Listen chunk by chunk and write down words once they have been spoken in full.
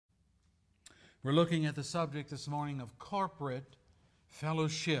We're looking at the subject this morning of corporate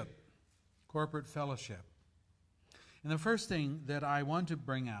fellowship. Corporate fellowship. And the first thing that I want to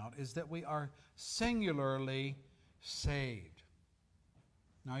bring out is that we are singularly saved.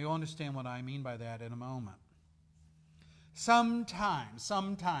 Now, you'll understand what I mean by that in a moment.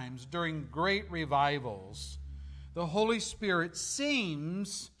 Sometimes during great revivals, the Holy Spirit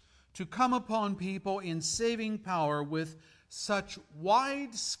seems to come upon people in saving power with such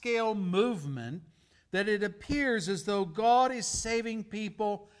wide-scale movement that it appears as though God is saving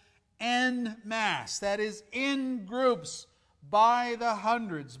people en masse, that is, in groups, by the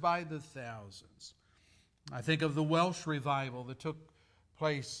hundreds, by the thousands. I think of the Welsh revival that took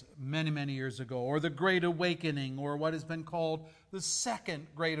place many years ago, or the Great Awakening, or what has been called the Second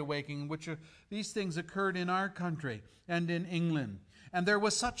Great Awakening, which these things occurred in our country and in England. And there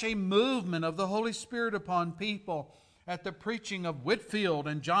was such a movement of the Holy Spirit upon people at the preaching of Whitefield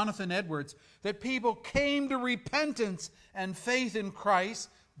and Jonathan Edwards that people came to repentance and faith in Christ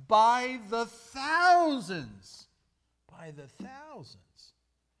by the thousands. By the thousands.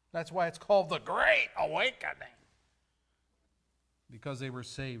 That's why it's called the Great Awakening. Because they were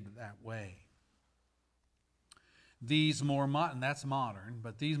saved that way. These more modern, that's modern,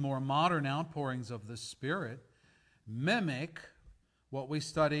 but these more modern outpourings of the Spirit mimic what we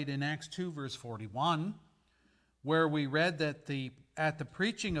studied in Acts 2 verse 41, where we read that at the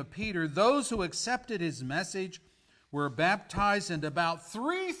preaching of Peter, those who accepted his message were baptized, and about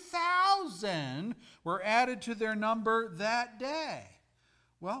 3,000 were added to their number that day.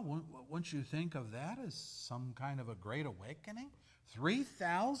 Well, wouldn't you think of that as some kind of a great awakening?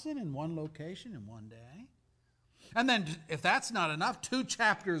 3,000 in one location in one day? And then, if that's not enough, 2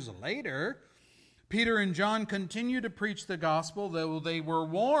 chapters later, Peter and John continued to preach the gospel, though they were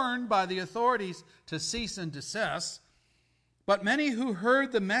warned by the authorities to cease and desist. But many who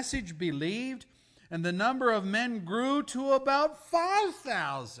heard the message believed, and the number of men grew to about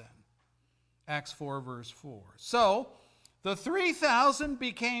 5,000. Acts 4 verse 4. So, the 3,000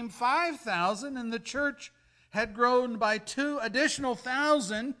 became 5,000, and the church had grown by 2 additional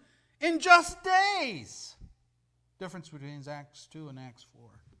thousand in just days. Difference between Acts 2 and Acts 4.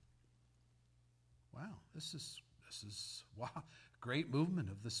 Wow, this is great movement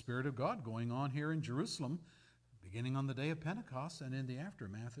of the Spirit of God going on here in Jerusalem, beginning on the day of Pentecost and in the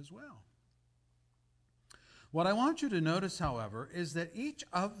aftermath as well. What I want you to notice, however, is that each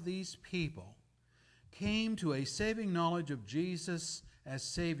of these people came to a saving knowledge of Jesus as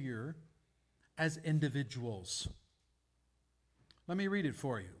Savior as individuals. Let me read it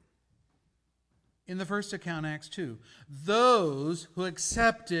for you. In the first account, Acts 2, those who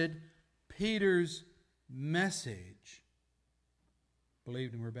accepted Peter's message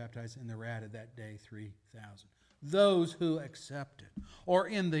believed and were baptized, and there were added that day 3,000. Those who accepted. Or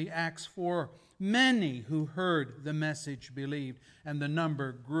in the Acts 4, many who heard the message believed, and the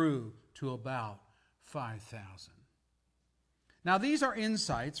number grew to about 5,000. Now, these are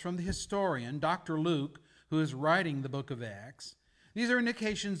insights from the historian, Dr. Luke, who is writing the book of Acts. These are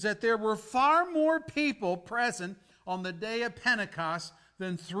indications that there were far more people present on the day of Pentecost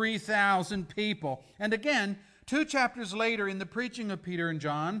than 3,000 people. And again, 2 chapters later in the preaching of Peter and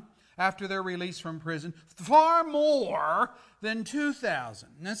John, after their release from prison, far more than 2,000.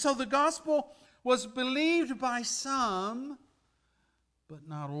 And so the gospel was believed by some, but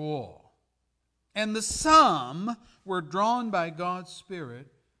not all. And the some were drawn by God's Spirit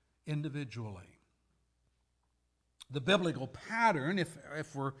individually. The biblical pattern,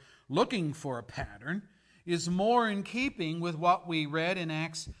 if we're looking for a pattern, is more in keeping with what we read in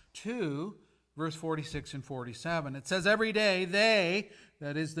Acts 2, verse 46 and 47. It says, every day they,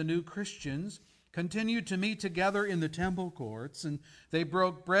 that is the new Christians, continued to meet together in the temple courts, and they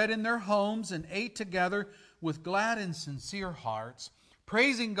broke bread in their homes and ate together with glad and sincere hearts,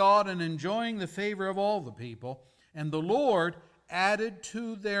 praising God and enjoying the favor of all the people. And the Lord added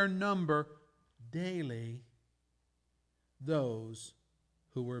to their number daily those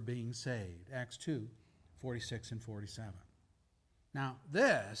who were being saved. Acts 2, 46 and 47. Now,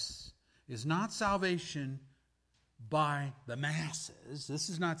 this is not salvation by the masses. This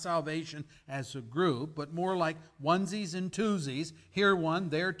is not salvation as a group, but more like onesies and twosies. Here 1,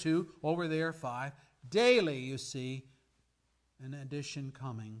 there 2, over there 5. Daily, you see, an addition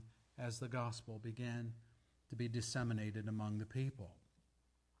coming as the gospel began to be disseminated among the people.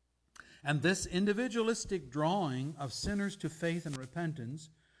 And this individualistic drawing of sinners to faith and repentance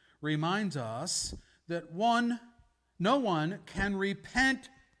reminds us that no one can repent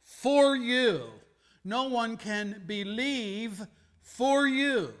for you. No one can believe for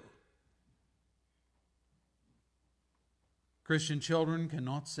you. Christian children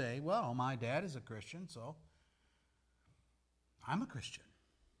cannot say, well, my dad is a Christian, so I'm a Christian.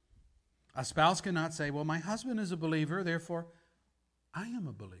 A spouse cannot say, well, my husband is a believer, therefore I am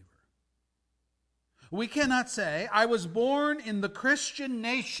a believer. We cannot say, I was born in the Christian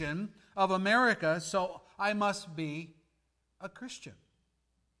nation of America, so I must be a Christian.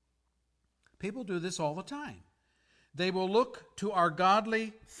 People do this all the time. They will look to our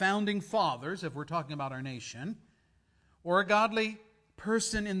godly founding fathers, if we're talking about our nation, or a godly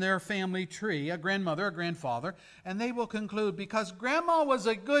person in their family tree, a grandmother, a grandfather, and they will conclude, because grandma was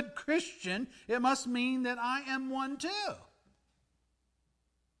a good Christian, it must mean that I am one too.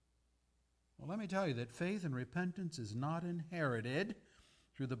 Well, let me tell you that faith and repentance is not inherited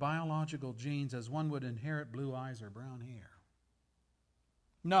through the biological genes as one would inherit blue eyes or brown hair.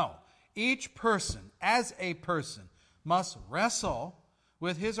 No, each person, as a person, must wrestle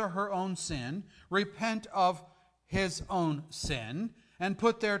with his or her own sin, repent of his own sin, and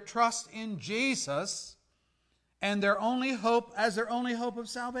put their trust in Jesus and their only hope as their only hope of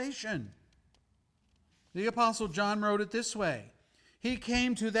salvation. The Apostle John wrote it this way: He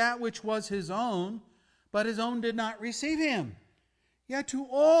came to that which was his own, but his own did not receive him. Yet to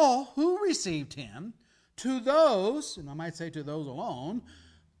all who received him, to those, and I might say to those alone,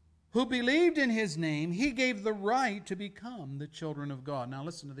 who believed in his name, he gave the right to become the children of God. Now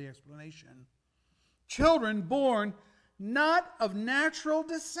listen to the explanation. Children born not of natural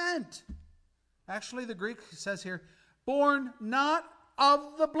descent. Actually, the Greek says here, born not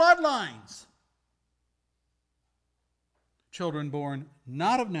of the bloodlines. Children born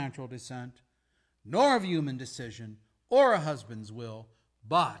not of natural descent, nor of human decision, or a husband's will,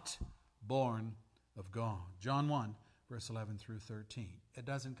 but born of God. John 1, verse 11 through 13. It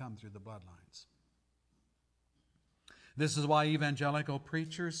doesn't come through the bloodlines. This is why evangelical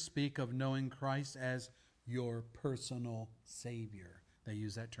preachers speak of knowing Christ as your personal Savior. They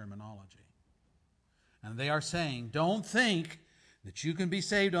use that terminology. And they are saying, don't think that you can be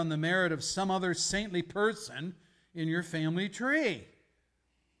saved on the merit of some other saintly person in your family tree.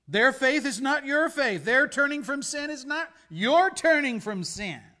 Their faith is not your faith. Their turning from sin is not your turning from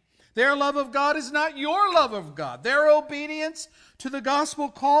sin. Their love of God is not your love of God. Their obedience to the gospel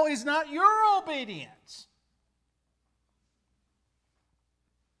call is not your obedience.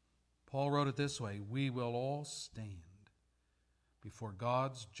 Paul wrote it this way: we will all stand before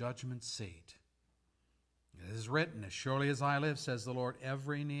God's judgment seat. It is written, as surely as I live, says the Lord,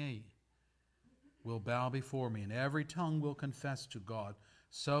 every knee will bow before me, and every tongue will confess to God.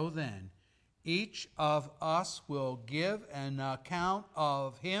 So then, each of us will give an account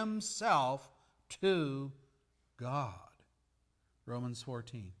of himself to God. Romans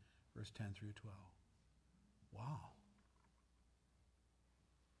 14, verse 10 through 12. Wow.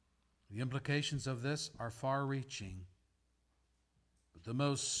 The implications of this are far-reaching. But the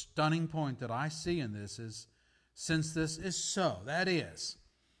most stunning point that I see in this is, since this is so, that is,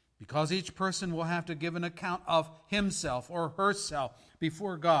 because each person will have to give an account of himself or herself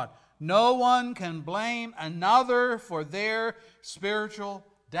before God, no one can blame another for their spiritual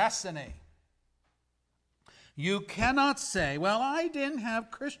destiny. You cannot say, well, I didn't have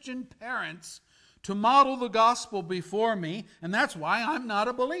Christian parents to model the gospel before me, and that's why I'm not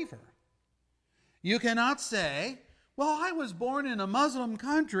a believer. You cannot say, well, I was born in a Muslim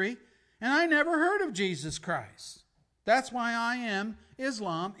country, and I never heard of Jesus Christ. That's why I am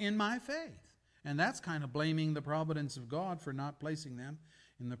Islam in my faith. And that's kind of blaming the providence of God for not placing them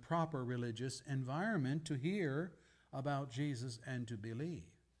in the proper religious environment to hear about Jesus and to believe.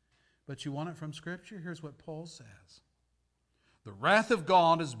 But you want it from Scripture? Here's what Paul says. The wrath of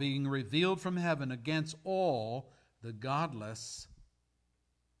God is being revealed from heaven against all the godlessness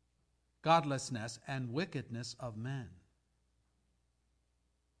and wickedness of men.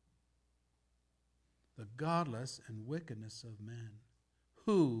 The godless and wickedness of men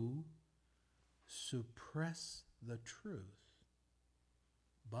who suppress the truth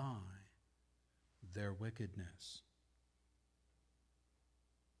by their wickedness.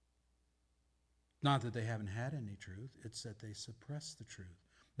 Not that they haven't had any truth, it's that they suppress the truth.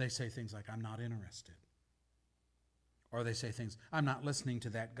 They say things like, I'm not interested. Or they say things, I'm not listening to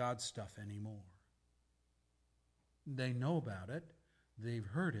that God stuff anymore. They know about it, they've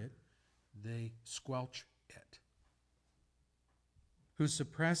heard it, they squelch it. Who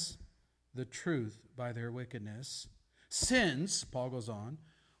suppress the truth by their wickedness, since, Paul goes on,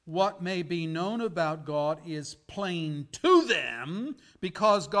 what may be known about God is plain to them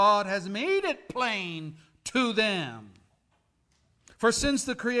because God has made it plain to them. For since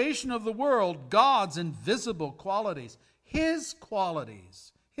the creation of the world, God's invisible qualities, His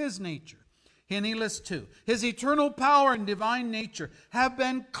nature, And he lists two. His eternal power and divine nature have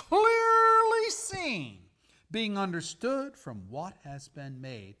been clearly seen, being understood from what has been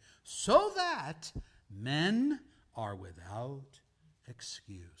made, so that men are without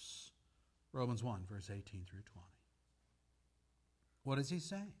excuse. Romans 1, verse 18 through 20. What is he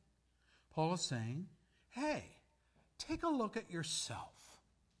saying? Paul is saying, hey, take a look at yourself.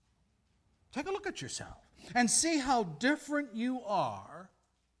 Take a look at yourself and see how different you are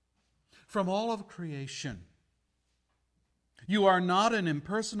from all of creation. You are not an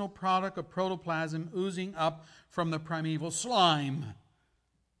impersonal product of protoplasm oozing up from the primeval slime.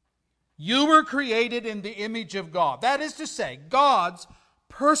 You were created in the image of God. That is to say, God's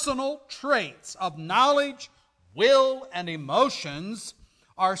personal traits of knowledge, will, and emotions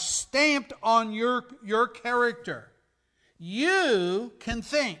are stamped on your character. You can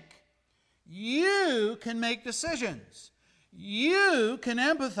think. You can make decisions. You can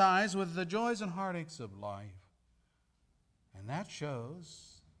empathize with the joys and heartaches of life. And that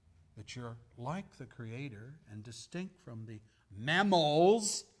shows that you're like the Creator and distinct from the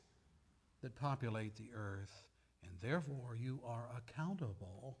mammals that populate the earth. And therefore, you are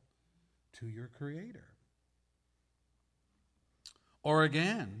accountable to your Creator. Or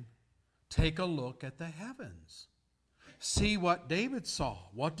again, take a look at the heavens. See what David saw.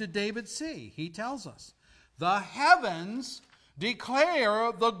 What did David see? He tells us, the heavens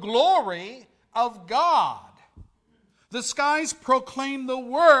declare the glory of God. The skies proclaim the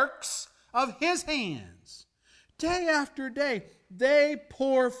works of His hands. Day after day, they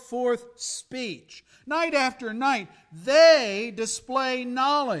pour forth speech. Night after night, they display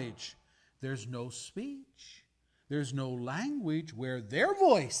knowledge. There's no speech. There's no language where their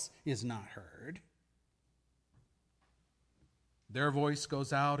voice is not heard. Their voice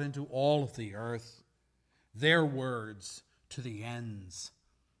goes out into all of the earth. Their words to the ends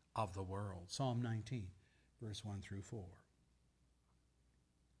of the world. Psalm 19, verse 1 through 4.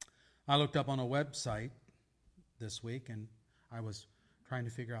 I looked up on a website this week and I was trying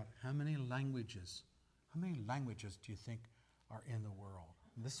to figure out how many languages do you think are in the world?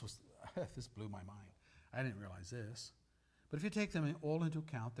 And this blew my mind. I didn't realize this. But if you take them all into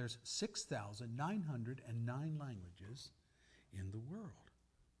account, there's 6,909 languages in the world.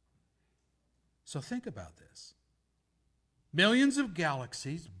 So think about this. Millions of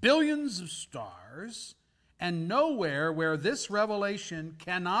galaxies, billions of stars, and nowhere where this revelation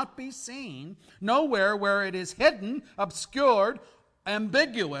cannot be seen, nowhere where it is hidden, obscured,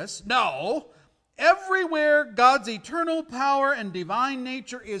 ambiguous. No, everywhere God's eternal power and divine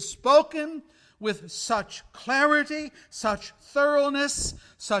nature is spoken with such clarity, such thoroughness,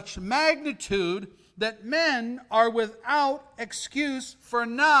 such magnitude, that men are without excuse for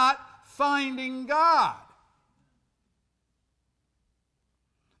not finding God.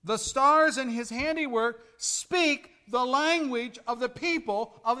 The stars and His handiwork speak the language of the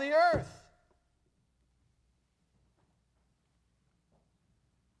people of the earth.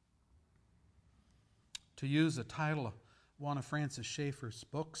 To use the title of one of Francis Schaeffer's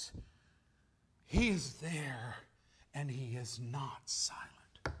books, He is there and He is not silent.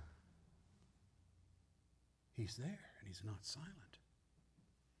 He's there and He's not silent.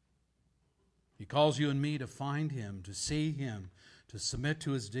 He calls you and me to find Him, to see Him, to submit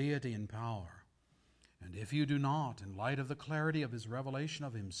to His deity and power. And if you do not, in light of the clarity of His revelation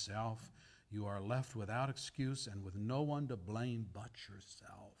of Himself, you are left without excuse and with no one to blame but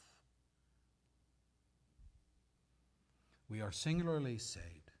yourself. We are singularly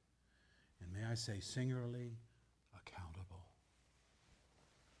saved, and may I say singularly accountable.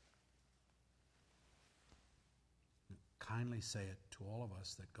 Kindly say it to all of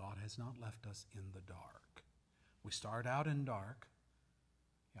us that God has not left us in the dark. We start out in dark,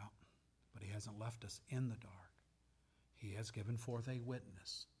 but He hasn't left us in the dark. He has given forth a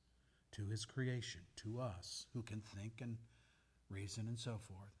witness to His creation, to us who can think and reason and so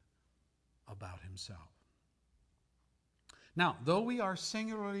forth about Himself. Now, though we are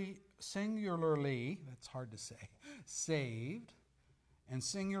singularly, that's hard to say, saved and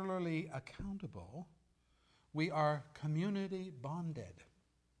singularly accountable, we are community bonded.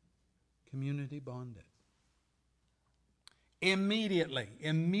 Community bonded.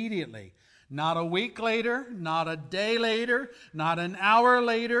 Immediately. Not a week later, not a day later, not an hour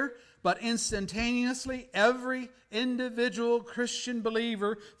later, but instantaneously, every individual Christian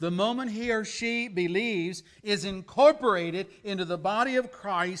believer, the moment he or she believes, is incorporated into the body of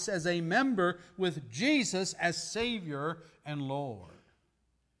Christ as a member with Jesus as Savior and Lord.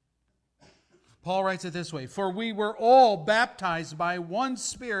 Paul writes it this way, "For we were all baptized by one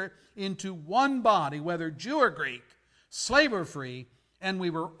Spirit into one body, whether Jew or Greek, slave or free, and we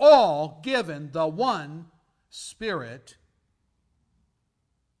were all given the one Spirit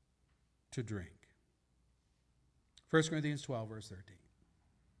to drink. 1 Corinthians 12, verse 13.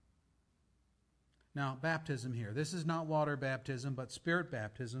 Now, baptism here. This is not water baptism, but Spirit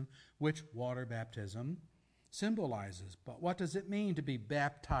baptism, which water baptism symbolizes. But what does it mean to be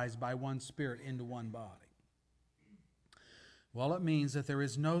baptized by one Spirit into one body? Well, it means that there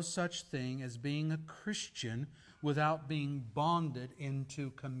is no such thing as being a Christian without being bonded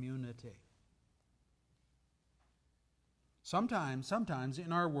into community. Sometimes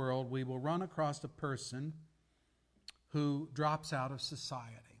in our world we will run across a person who drops out of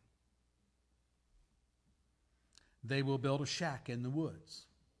society. They will build a shack in the woods,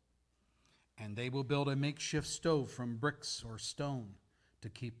 and they will build a makeshift stove from bricks or stone to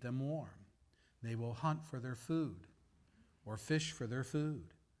keep them warm. They will hunt for their food or fish for their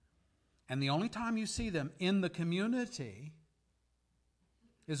food. And the only time you see them in the community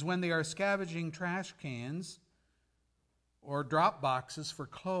is when they are scavenging trash cans or drop boxes for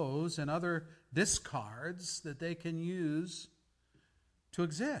clothes and other discards that they can use to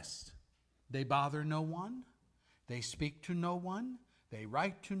exist. They bother no one. They speak to no one. They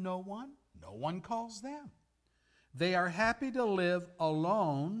write to no one. No one calls them. They are happy to live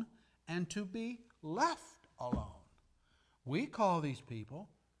alone and to be left alone. We call these people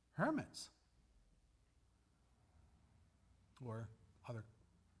hermits, or other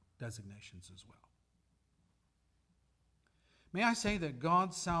designations as well. May I say that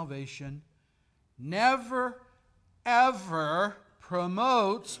God's salvation never, ever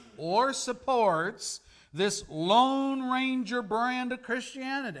promotes or supports this Lone Ranger brand of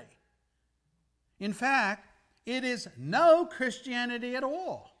Christianity. In fact, it is no Christianity at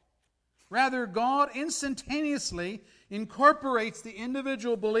all. Rather, God instantaneously incorporates the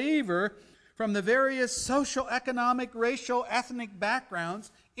individual believer from the various social, economic, racial, ethnic backgrounds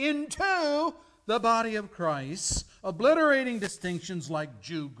into the body of Christ, obliterating distinctions like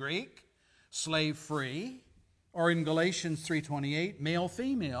Jew-Greek, slave-free, or in Galatians 3:28,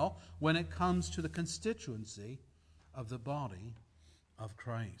 male-female, when it comes to the constituency of the body of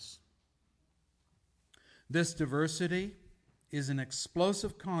Christ. This diversity is an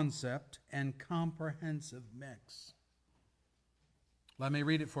explosive concept and comprehensive mix. Let me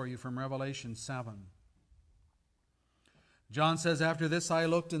read it for you from Revelation 7. John says, "After this I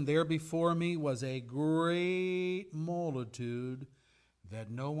looked, and there before me was a great multitude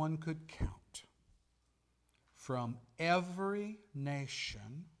that no one could count, from every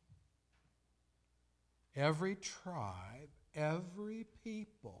nation, every tribe, every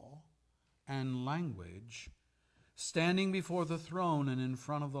people, and language, standing before the throne and in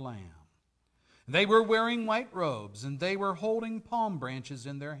front of the Lamb. They were wearing white robes, and they were holding palm branches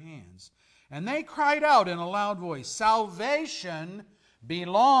in their hands. And they cried out in a loud voice, 'Salvation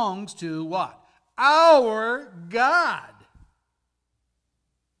belongs to' what? Our God,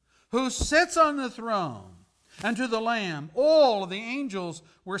 who sits on the throne, and to the Lamb. All of the angels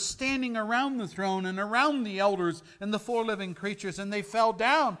were standing around the throne and around the elders and the four living creatures, and they fell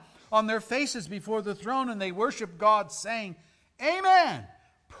down on their faces before the throne, and they worshiped God, saying, 'Amen.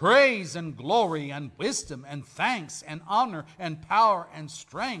 Praise and glory and wisdom and thanks and honor and power and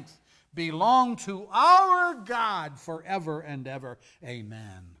strength belong to our God forever and ever.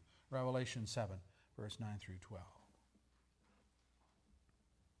 Amen.'" Revelation 7, verse 9 through 12.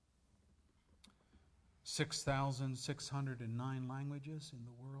 6,609 languages in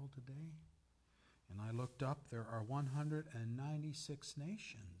the world today. And I looked up, there are 196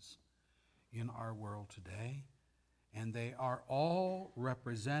 nations in our world today. And they are all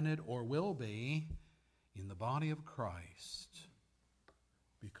represented, or will be, in the body of Christ.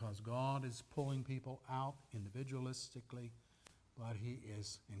 Because God is pulling people out individualistically, but He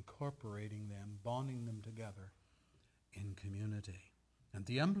is incorporating them, bonding them together in community. And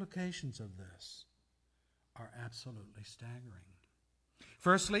the implications of this are absolutely staggering.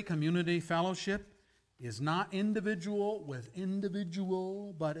 Firstly, community fellowship is not individual with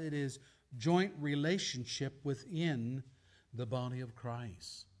individual, but it is joint relationship within the body of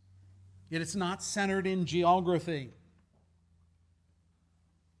Christ. It is not centered in geography.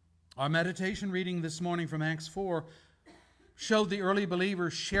 Our meditation reading this morning from Acts 4 showed the early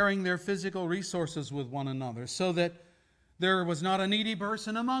believers sharing their physical resources with one another, so that there was not a needy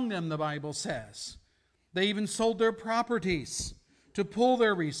person among them, the Bible says. They even sold their properties to pool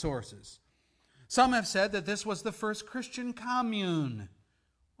their resources. Some have said that this was the first Christian commune.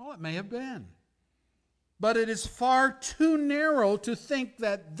 Well, it may have been. But it is far too narrow to think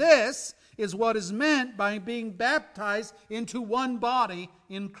that this is what is meant by being baptized into one body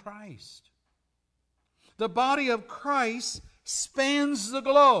in Christ. The body of Christ spans the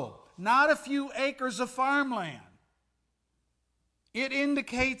globe, not a few acres of farmland. It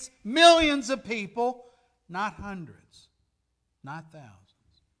indicates millions of people, not hundreds, not thousands.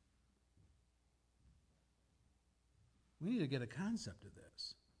 We need to get a concept of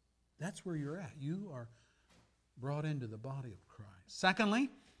this. That's where you're at. You are brought into the body of Christ. Secondly,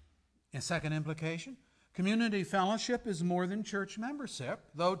 a second implication, community fellowship is more than church membership,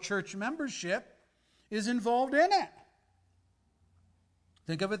 though church membership is involved in it.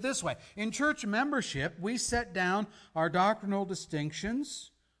 Think of it this way. In church membership, we set down our doctrinal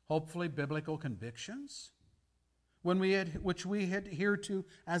distinctions, hopefully biblical convictions, which we adhere to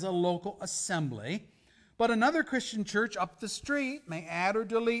as a local assembly. But another Christian church up the street may add or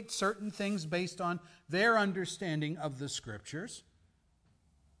delete certain things based on their understanding of the Scriptures.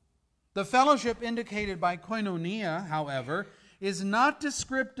 The fellowship indicated by koinonia, however, is not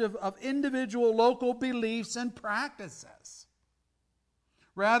descriptive of individual local beliefs and practices.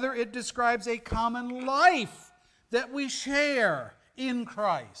 Rather, it describes a common life that we share in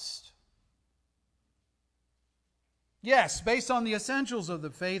Christ. Yes, based on the essentials of the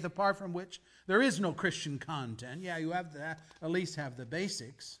faith, apart from which there is no Christian content. Yeah, you have to at least have the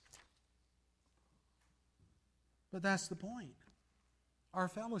basics. But that's the point. Our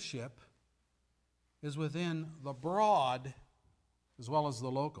fellowship is within the broad, as well as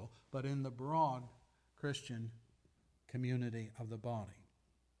the local, but in the broad Christian community of the body.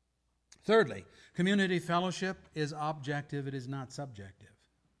 Thirdly, community fellowship is objective, it is not subjective.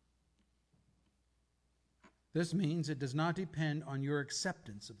 This means it does not depend on your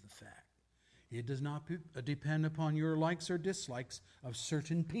acceptance of the fact. It does not depend upon your likes or dislikes of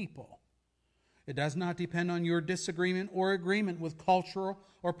certain people. It does not depend on your disagreement or agreement with cultural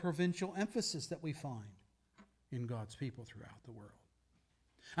or provincial emphasis that we find in God's people throughout the world.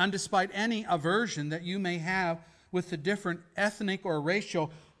 And despite any aversion that you may have with the different ethnic or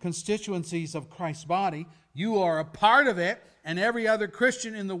racial constituencies of Christ's body, you are a part of it, and every other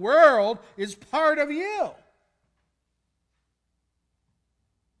Christian in the world is part of you.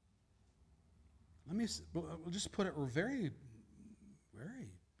 We'll just put it very, very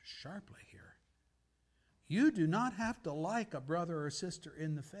sharply here. You do not have to like a brother or sister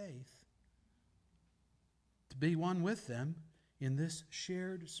in the faith to be one with them in this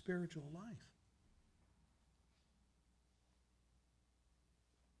shared spiritual life.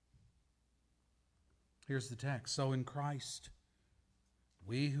 Here's the text. So in Christ,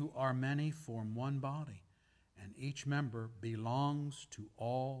 we who are many form one body, and each member belongs to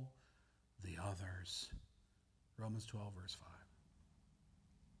all the others. Romans 12, verse 5.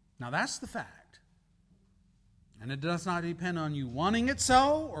 Now that's the fact. And it does not depend on you wanting it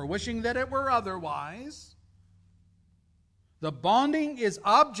so or wishing that it were otherwise. The bonding is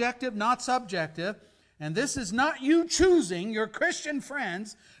objective, not subjective. And this is not you choosing your Christian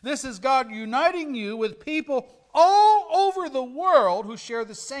friends. This is God uniting you with people all over the world who share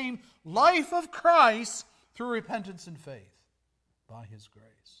the same life of Christ through repentance and faith by His grace.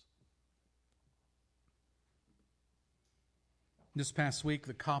 This past week,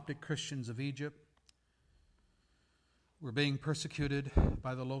 the Coptic Christians of Egypt were being persecuted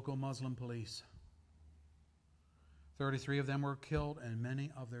by the local Muslim police. 33 of them were killed, and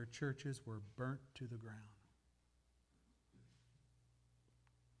many of their churches were burnt to the ground.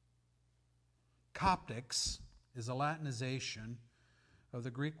 Coptics is a Latinization of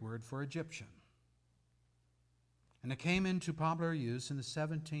the Greek word for Egyptian. And it came into popular use in the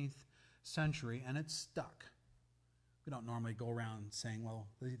 17th century, and it stuck. We don't normally go around saying, well,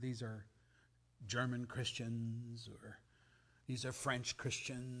 these are German Christians, or these are French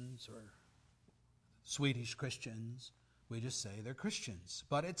Christians, or Swedish Christians. We just say they're Christians.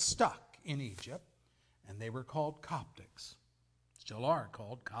 But it stuck in Egypt, and they were called Coptics. Still are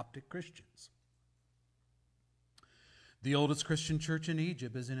called Coptic Christians. The oldest Christian church in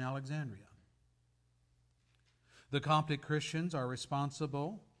Egypt is in Alexandria. The Coptic Christians are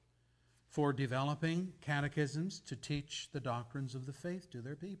responsible for developing catechisms to teach the doctrines of the faith to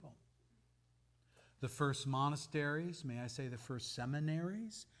their people. The first monasteries, may I say the first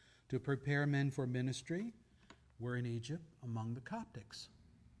seminaries, to prepare men for ministry were in Egypt among the Coptics.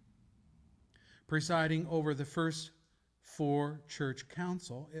 Presiding over the first 4 church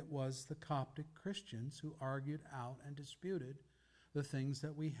council, it was the Coptic Christians who argued out and disputed the things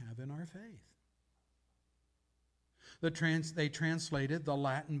that we have in our faith. They translated the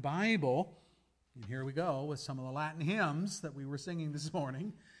Latin Bible, and here we go with some of the Latin hymns that we were singing this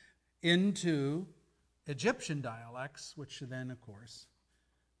morning, into Egyptian dialects, which then, of course,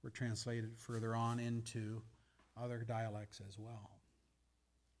 were translated further on into other dialects as well.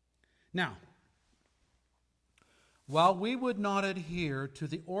 Now, While we would not adhere to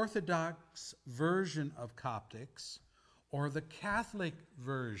the Orthodox version of Coptics or the Catholic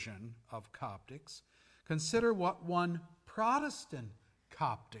version of Coptics, consider what one Protestant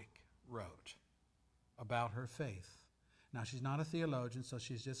Coptic wrote about her faith. Now, she's not a theologian, so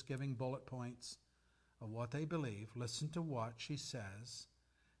she's just giving bullet points of what they believe. Listen to what she says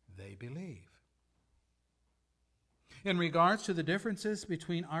they believe. In regards to the differences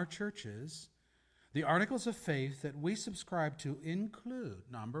between our churches, the articles of faith that we subscribe to include,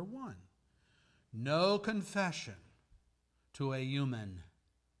 number one, no confession to a human,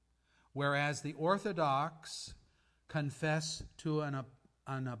 whereas the Orthodox confess to an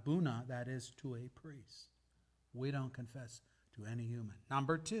abuna, that is, to a priest. We don't confess to any human.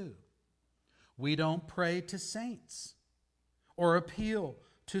 Number two, we don't pray to saints or appeal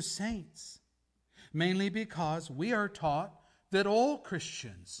to saints, mainly because we are taught that all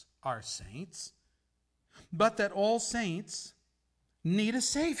Christians are saints, but that all saints need a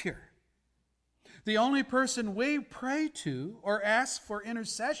Savior. The only person we pray to or ask for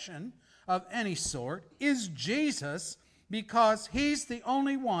intercession of any sort is Jesus, because He's the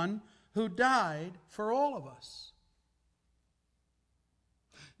only one who died for all of us.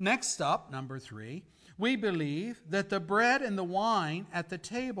 Next up, number three, we believe that the bread and the wine at the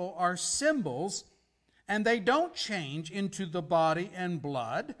table are symbols, and they don't change into the body and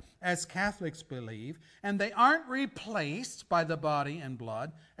blood, as Catholics believe, and they aren't replaced by the body and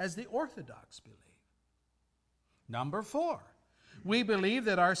blood, as the Orthodox believe. Number four, we believe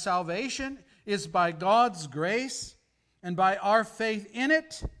that our salvation is by God's grace and by our faith in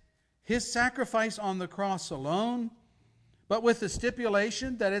it, His sacrifice on the cross alone, but with the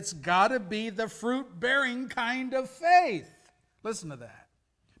stipulation that it's got to be the fruit-bearing kind of faith. Listen to that.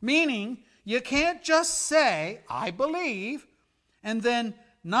 Meaning, you can't just say, I believe, and then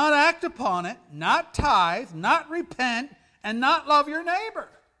not act upon it, not tithe, not repent, and not love your neighbor.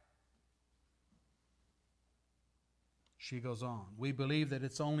 She goes on. We believe that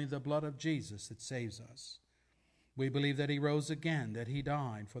it's only the blood of Jesus that saves us. We believe that He rose again, that He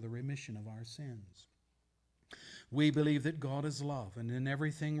died for the remission of our sins. We believe that God is love, and in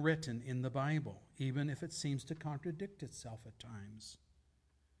everything written in the Bible, even if it seems to contradict itself at times.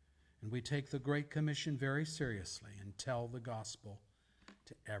 And we take the Great Commission very seriously and tell the gospel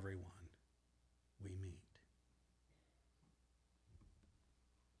to everyone we meet.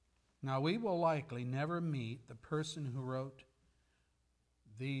 Now, we will likely never meet the person who wrote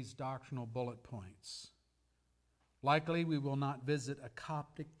these doctrinal bullet points. Likely, we will not visit a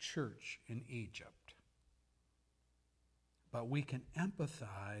Coptic church in Egypt. But we can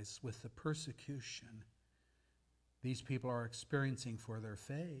empathize with the persecution these people are experiencing for their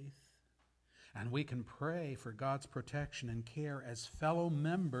faith. And we can pray for God's protection and care as fellow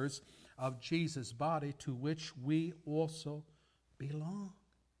members of Jesus' body, to which we also belong.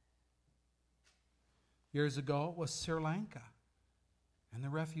 Years ago, it was Sri Lanka and the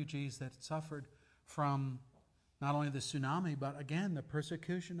refugees that suffered from not only the tsunami, but again, the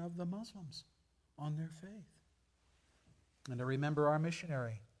persecution of the Muslims on their faith. And I remember our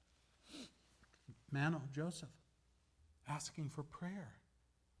missionary, Mano Joseph, asking for prayer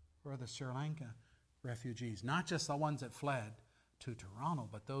for the Sri Lanka refugees, not just the ones that fled to Toronto,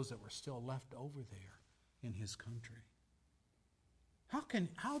 but those that were still left over there in his country.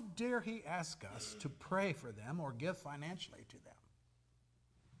 How dare he ask us to pray for them or give financially to them?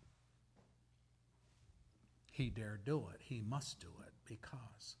 He dare do it. He must do it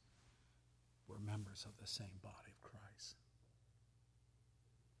because we're members of the same body of Christ.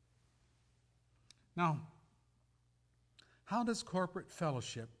 Now, how does corporate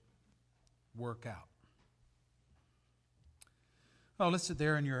fellowship work out? Well, listed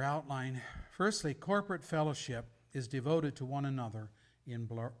there in your outline. Firstly, corporate fellowship is devoted to one another in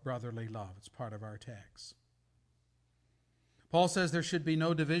brotherly love. It's part of our text. Paul says there should be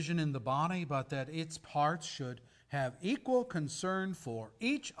no division in the body, but that its parts should have equal concern for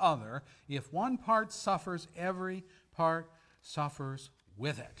each other. If one part suffers, every part suffers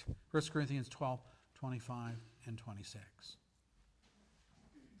with it. 1 Corinthians 12, 25 and 26.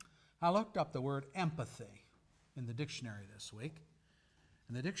 I looked up the word empathy in the dictionary this week.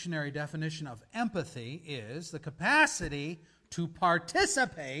 And the dictionary definition of empathy is the capacity to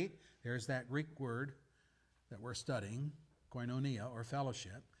participate. There's that Greek word that we're studying, koinonia or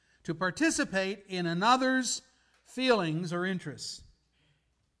fellowship. To participate in another's feelings or interests.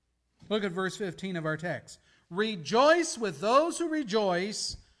 Look at verse 15 of our text. Rejoice with those who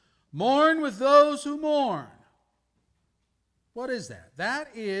rejoice, mourn with those who mourn. What is that? That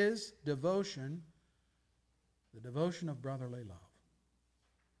is devotion, the devotion of brotherly love.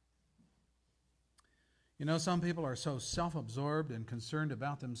 You know, some people are so self-absorbed and concerned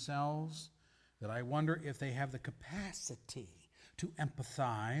about themselves that I wonder if they have the capacity to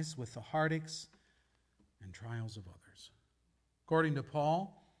empathize with the heartaches and trials of others. According to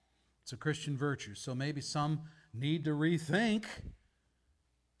Paul, it's a Christian virtue, so maybe some need to rethink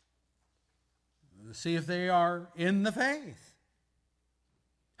to see if they are in the faith.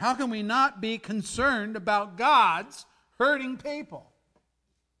 How can we not be concerned about God's hurting people?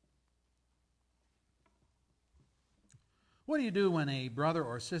 What do you do when a brother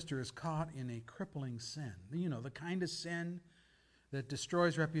or sister is caught in a crippling sin? You know, the kind of sin that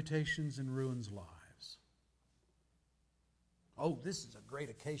destroys reputations and ruins lives. Oh, this is a great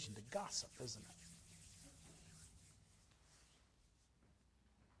occasion to gossip, isn't it?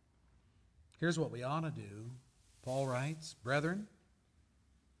 Here's what we ought to do. Paul writes, "Brethren,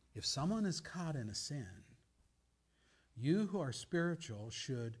 if someone is caught in a sin, you who are spiritual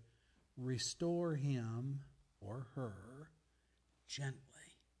should restore him or her gently.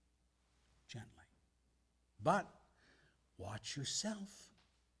 But watch yourself,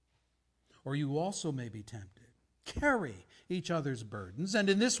 or you also may be tempted. Carry each other's burdens, and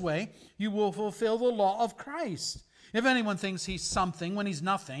in this way you will fulfill the law of Christ. If anyone thinks he's something when he's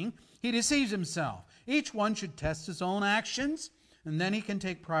nothing, he deceives himself. Each one should test his own actions, and then he can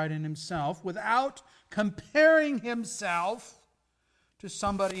take pride in himself without comparing himself to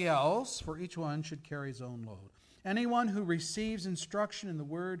somebody else, for each one should carry his own load. Anyone who receives instruction in the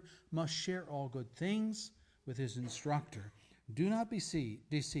word must share all good things with his instructor. Do not be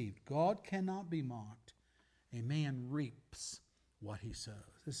deceived. God cannot be mocked. A man reaps what he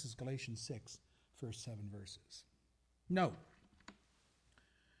sows." This is Galatians 6, first 7 verses. Note,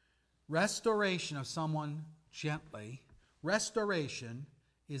 restoration of someone gently, restoration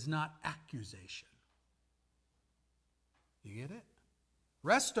is not accusation. You get it?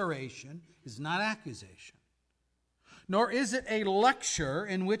 Restoration is not accusation. Nor is it a lecture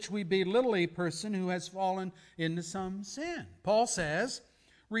in which we belittle a person who has fallen into some sin. Paul says,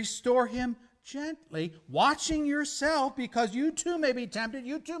 restore him gently, watching yourself, because you too may be tempted,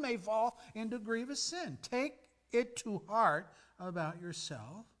 you too may fall into grievous sin. Take it to heart about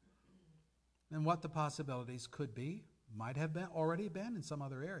yourself and what the possibilities could be, might have been already been in some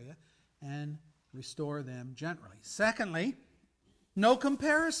other area, and restore them gently. Secondly, no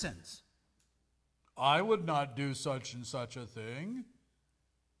comparisons. I would not do such and such a thing.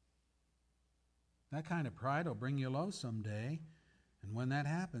 That kind of pride will bring you low someday. And when that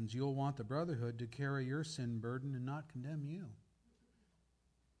happens, you'll want the brotherhood to carry your sin burden and not condemn you.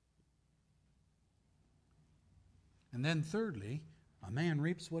 And then thirdly, a man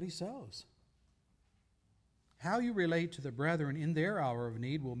reaps what he sows. How you relate to the brethren in their hour of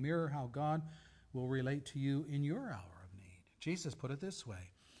need will mirror how God will relate to you in your hour of need. Jesus put it this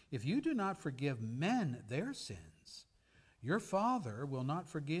way: if you do not forgive men their sins, your Father will not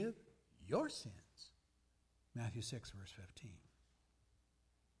forgive your sins. Matthew 6, verse 15.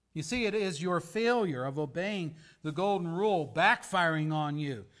 You see, it is your failure of obeying the golden rule backfiring on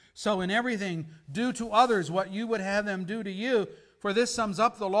you. So in everything, do to others what you would have them do to you. For this sums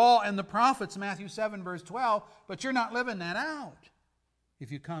up the law and the prophets, Matthew 7, verse 12. But you're not living that out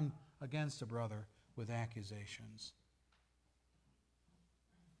if you come against a brother with accusations.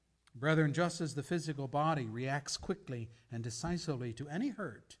 Brethren, just as the physical body reacts quickly and decisively to any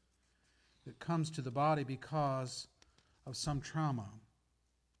hurt that comes to the body because of some trauma,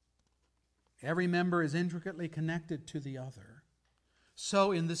 every member is intricately connected to the other.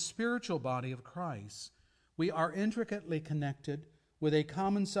 So in the spiritual body of Christ, we are intricately connected with a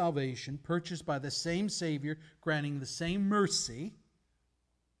common salvation purchased by the same Savior, granting the same mercy.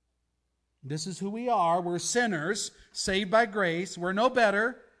 This is who we are. We're sinners, saved by grace. We're no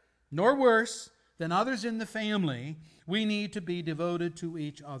better nor worse than others in the family. We need to be devoted to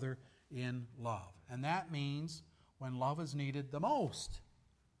each other in love. And that means when love is needed the most.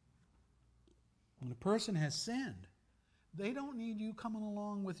 When a person has sinned, they don't need you coming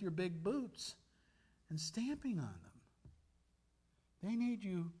along with your big boots and stamping on them. They need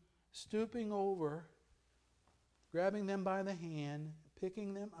you stooping over, grabbing them by the hand,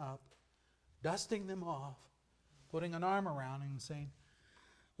 picking them up, dusting them off, putting an arm around them and saying,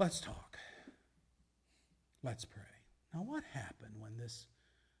 let's talk. Let's pray. Now what happened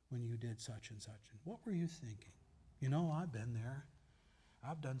when you did such and such? And what were you thinking? You know, I've been there.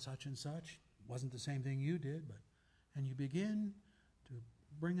 I've done such and such. It wasn't the same thing you did, and you begin to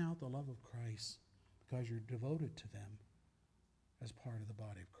bring out the love of Christ because you're devoted to them as part of the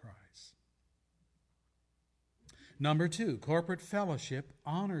body of Christ. Number 2, corporate fellowship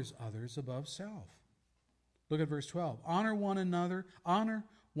honors others above self. Look at verse 12. Honor one another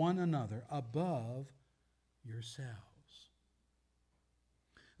above yourselves.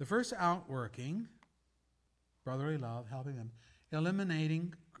 The first outworking, brotherly love, helping them,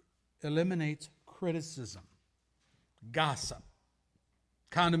 eliminates criticism, gossip,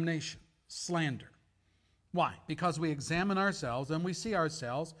 condemnation, slander. Why? Because we examine ourselves and we see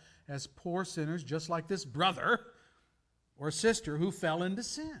ourselves as poor sinners, just like this brother or sister who fell into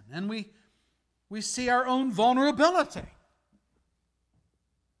sin. And we see our own vulnerability.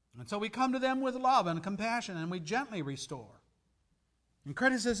 And so we come to them with love and compassion, and we gently restore. And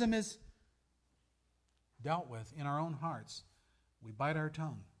criticism is dealt with in our own hearts. We bite our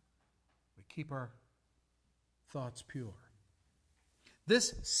tongue. We keep our thoughts pure.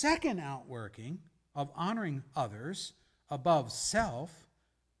 This second outworking of honoring others above self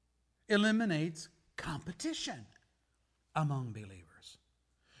eliminates competition among believers,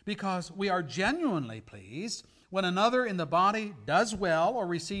 because we are genuinely pleased when another in the body does well or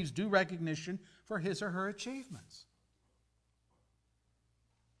receives due recognition for his or her achievements.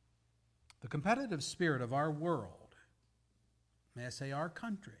 The competitive spirit of our world, may I say our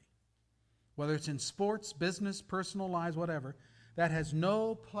country, whether it's in sports, business, personal lives, whatever, that has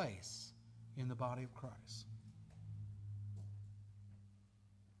no place in the body of Christ.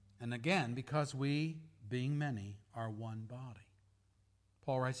 And again, because we, being many, are one body.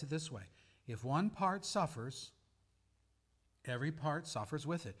 Paul writes it this way: if one part suffers, every part suffers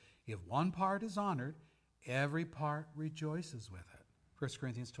with it. If one part is honored, every part rejoices with it. 1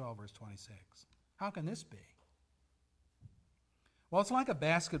 Corinthians 12, verse 26. How can this be? Well, it's like a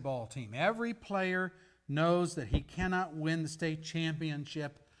basketball team. Every player knows that he cannot win the state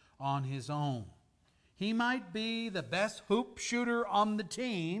championship on his own. He might be the best hoop shooter on the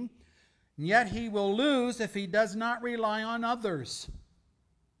team, and yet he will lose if he does not rely on others.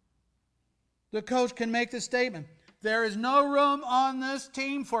 The coach can make the statement, there is no room on this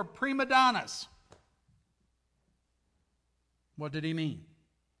team for prima donnas. What did he mean?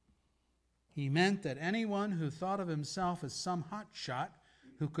 He meant that anyone who thought of himself as some hot shot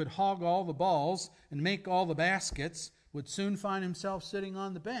who could hog all the balls and make all the baskets would soon find himself sitting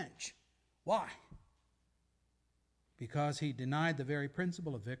on the bench. Why? Because he denied the very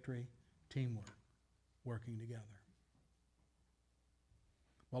principle of victory, teamwork, working together.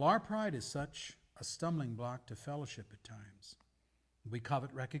 Well, our pride is such a stumbling block to fellowship at times. We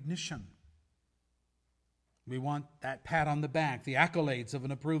covet recognition. We want that pat on the back, the accolades of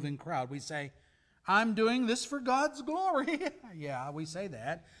an approving crowd. We say, I'm doing this for God's glory. Yeah, we say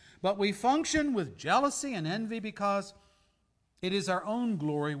that. But we function with jealousy and envy because it is our own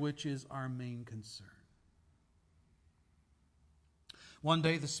glory which is our main concern. One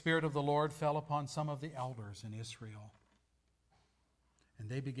day the Spirit of the Lord fell upon some of the elders in Israel, and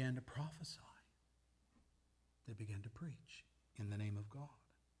they began to prophesy. They began to preach in the name of God.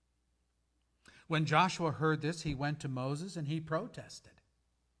 When Joshua heard this, he went to Moses and he protested.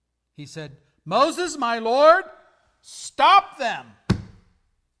 He said, Moses, my Lord, stop them.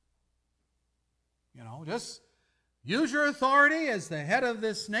 Just use your authority as the head of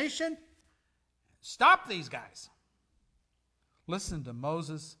this nation. Stop these guys. Listen to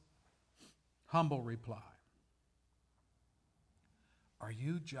Moses' humble reply. Are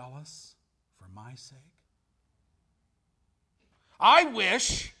you jealous for my sake? I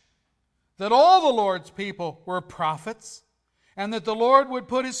wish that all the Lord's people were prophets, and that the Lord would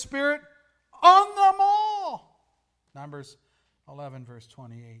put His Spirit on them all. Numbers 11, verse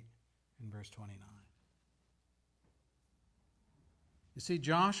 28 and verse 29. You see,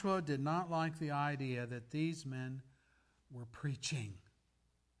 Joshua did not like the idea that these men were preaching.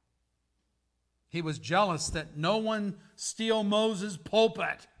 He was jealous that no one steal Moses'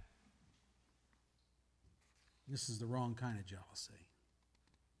 pulpit. This is the wrong kind of jealousy.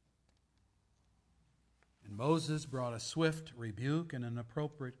 And Moses brought a swift rebuke and an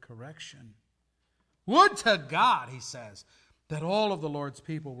appropriate correction. Would to God, he says, that all of the Lord's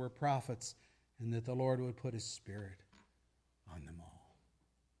people were prophets and that the Lord would put His Spirit on them all.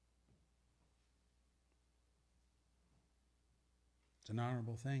 It's an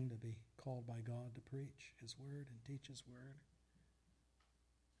honorable thing to be called by God to preach His Word and teach His Word.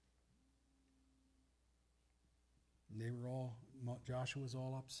 Joshua was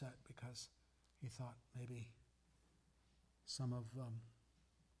all upset because he thought maybe some of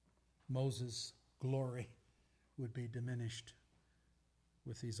Moses' glory would be diminished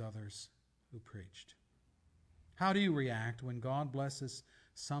with these others who preached. How do you react when God blesses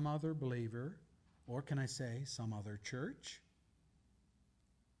some other believer, or can I say some other church?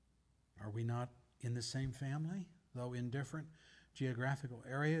 Are we not in the same family, though in different geographical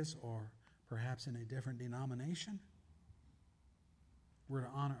areas or perhaps in a different denomination? We're to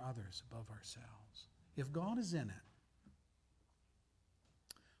honor others above ourselves. If God is in it,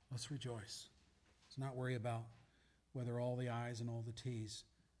 let's rejoice. Let's not worry about whether all the I's and all the T's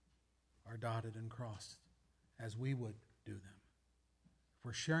are dotted and crossed as we would do them. If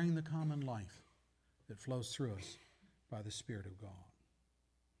we're sharing the common life that flows through us by the Spirit of God.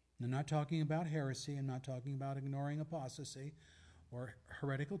 I'm not talking about heresy. I'm not talking about ignoring apostasy or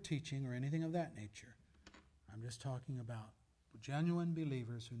heretical teaching or anything of that nature. I'm just talking about genuine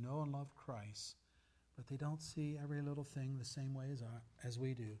believers who know and love Christ, but they don't see every little thing the same way as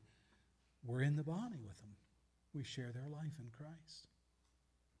we do. We're in the body with them. We share their life in Christ.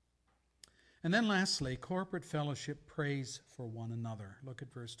 And then lastly, corporate fellowship prays for one another. Look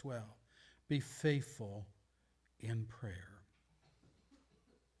at verse 12. Be faithful in prayer.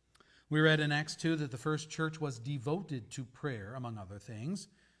 We read in Acts 2 that the first church was devoted to prayer, among other things.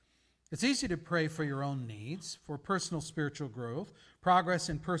 It's easy to pray for your own needs, for personal spiritual growth, progress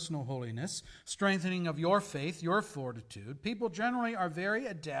in personal holiness, strengthening of your faith, your fortitude. People generally are very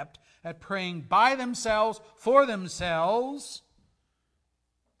adept at praying by themselves,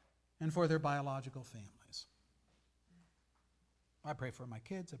 and for their biological families. I pray for my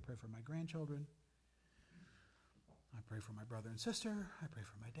kids. I pray for my grandchildren. I pray for my brother and sister. I pray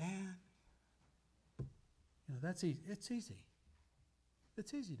for my dad. That's easy. It's easy.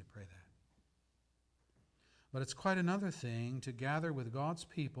 It's easy to pray that. But it's quite another thing to gather with God's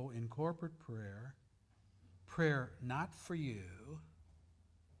people in corporate prayer. Prayer not for you,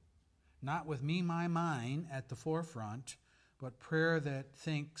 not with me, my, mine at the forefront, but prayer that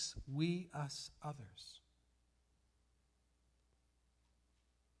thinks we, us, others.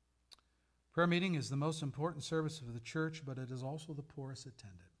 Prayer meeting is the most important service of the church, but it is also the poorest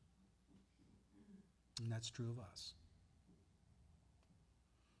attended. And that's true of us.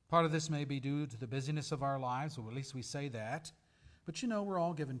 Part of this may be due to the busyness of our lives, or at least we say that. But we're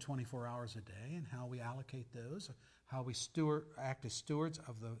all given 24 hours a day, and how we allocate those, how we act as stewards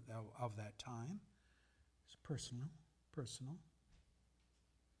of that time is personal.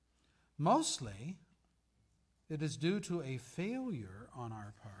 Mostly, it is due to a failure on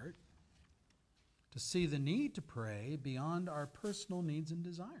our part to see the need to pray beyond our personal needs and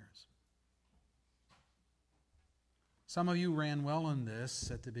desires. Some of you ran well on this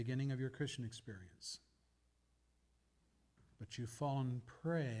at the beginning of your Christian experience. But you've fallen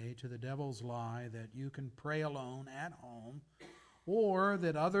prey to the devil's lie that you can pray alone at home, or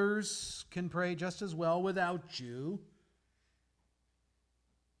that others can pray just as well without you.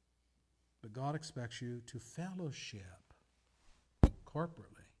 But God expects you to fellowship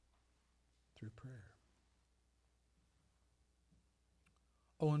corporately through prayer.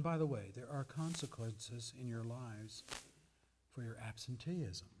 Oh, and by the way, there are consequences in your lives for your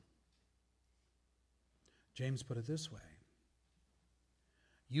absenteeism. James put it this way.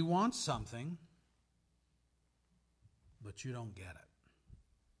 You want something, but you don't get it.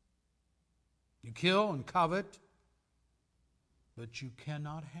 You kill and covet, but you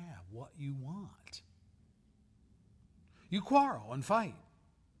cannot have what you want. You quarrel and fight.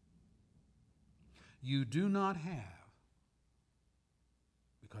 You do not have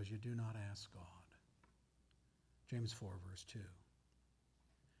because you do not ask God. James 4, verse 2.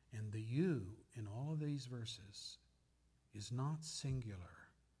 And the you in all of these verses is not singular.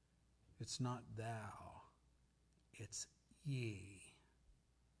 It's not thou. It's ye.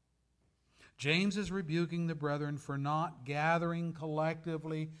 James is rebuking the brethren for not gathering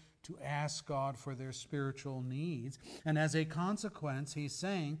collectively to ask God for their spiritual needs. And as a consequence, he's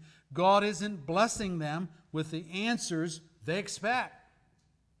saying God isn't blessing them with the answers they expect.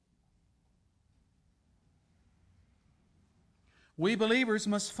 We believers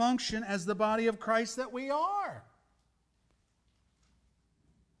must function as the body of Christ that we are.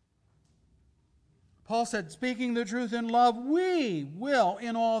 Paul said, speaking the truth in love, we will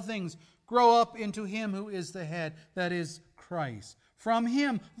in all things grow up into Him who is the head, that is Christ. From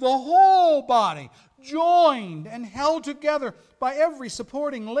Him, the whole body, joined and held together by every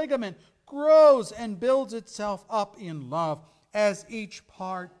supporting ligament, grows and builds itself up in love as each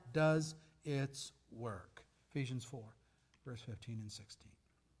part does its work. Ephesians 4, verse 15 and 16.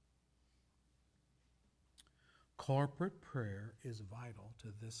 Corporate prayer is vital to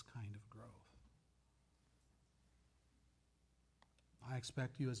this kind of growth. I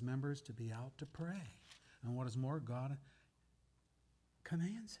expect you as members to be out to pray. And what is more, God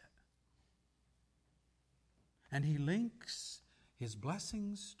commands it. And He links His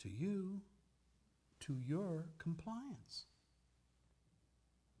blessings to you, to your compliance.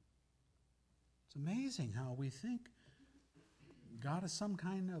 It's amazing how we think God is some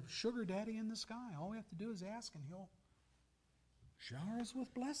kind of sugar daddy in the sky. All we have to do is ask and He'll shower us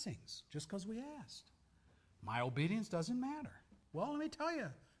with blessings just because we asked. My obedience doesn't matter. Well, let me tell you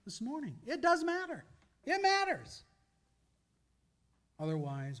this morning, it does matter. It matters.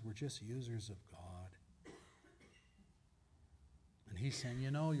 Otherwise, we're just users of God. And he's saying,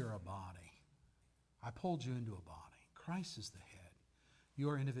 you know, you're a body. I pulled you into a body. Christ is the head.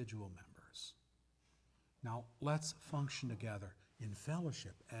 You're individual members. Now, let's function together in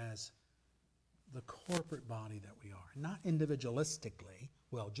fellowship as the corporate body that we are. Not individualistically.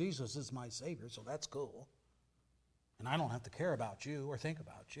 Well, Jesus is my Savior, so that's cool. And I don't have to care about you or think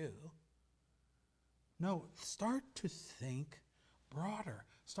about you. No, start to think broader.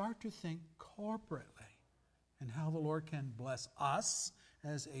 Start to think corporately and how the Lord can bless us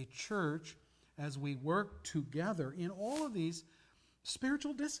as a church as we work together in all of these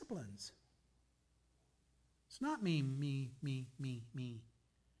spiritual disciplines. It's not me.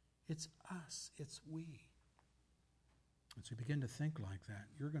 It's us. It's we. As we begin to think like that,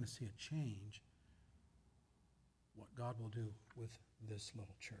 you're going to see a change what God will do with this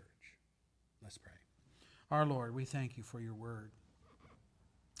little church. Let's pray. Our Lord, we thank you for your word.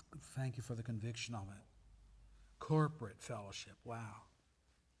 Thank you for the conviction of it. Corporate fellowship. Wow.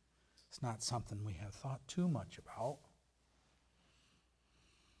 It's not something we have thought too much about.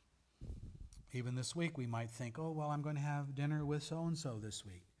 Even this week we might think, oh, well, I'm going to have dinner with so-and-so this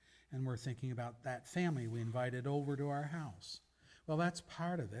week. And we're thinking about that family we invited over to our house. Well, that's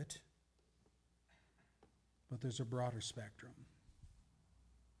part of it. But there's a broader spectrum.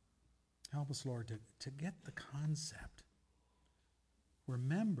 Help us, Lord, to get the concept. We're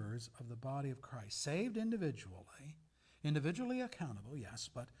members of the body of Christ, saved individually accountable, yes,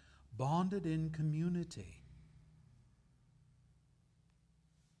 but bonded in community.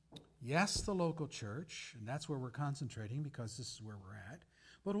 Yes, the local church, and that's where we're concentrating because this is where we're at,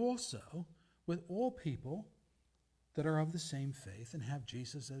 but also with all people that are of the same faith and have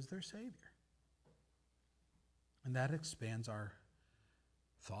Jesus as their Savior. And that expands our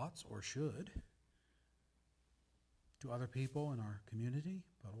thoughts, or should, to other people in our community,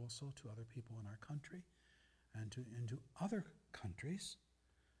 but also to other people in our country and to other countries,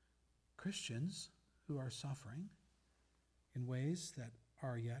 Christians who are suffering in ways that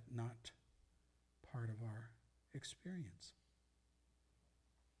are yet not part of our experience.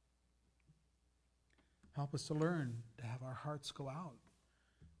 Help us to learn to have our hearts go out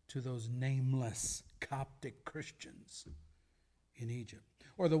to those nameless Coptic Christians in Egypt,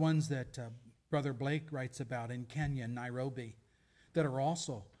 or the ones that Brother Blake writes about in Kenya and Nairobi that are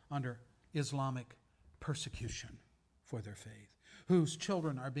also under Islamic persecution for their faith, whose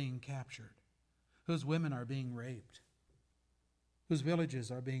children are being captured, whose women are being raped, whose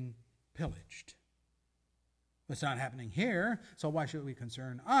villages are being pillaged. It's not happening here, so why should we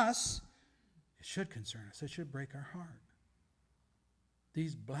concern us? It should concern us. It should break our heart.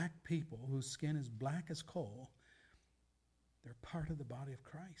 These black people whose skin is black as coal, they're part of the body of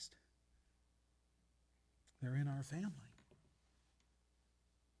Christ. They're in our family.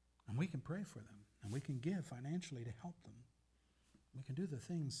 And we can pray for them. And we can give financially to help them. We can do the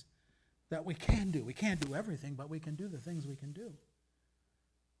things that we can do. We can't do everything, but we can do the things we can do.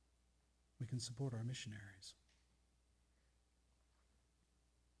 We can support our missionaries.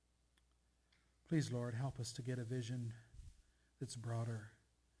 Please, Lord, help us to get a vision that's broader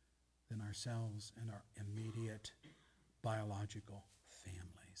than ourselves and our immediate biological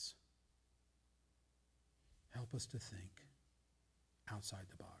families. Help us to think outside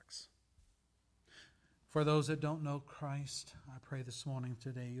the box. For those that don't know Christ, I pray this morning,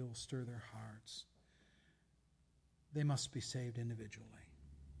 today, you'll stir their hearts. They must be saved individually.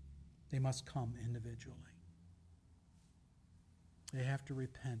 They must come individually. They have to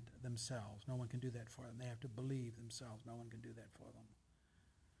repent themselves. No one can do that for them. They have to believe themselves. No one can do that for them.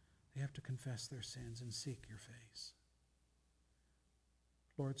 They have to confess their sins and seek your face.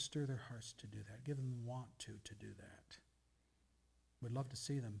 Lord, stir their hearts to do that. Give them the want to do that. We'd love to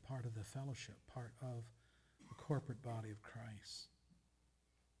see them part of the fellowship, part of the corporate body of Christ.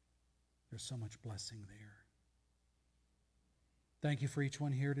 There's so much blessing there. Thank you for each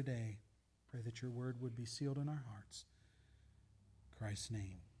one here today. Pray that your word would be sealed in our hearts. In Christ's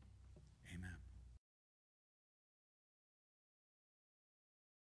name, amen.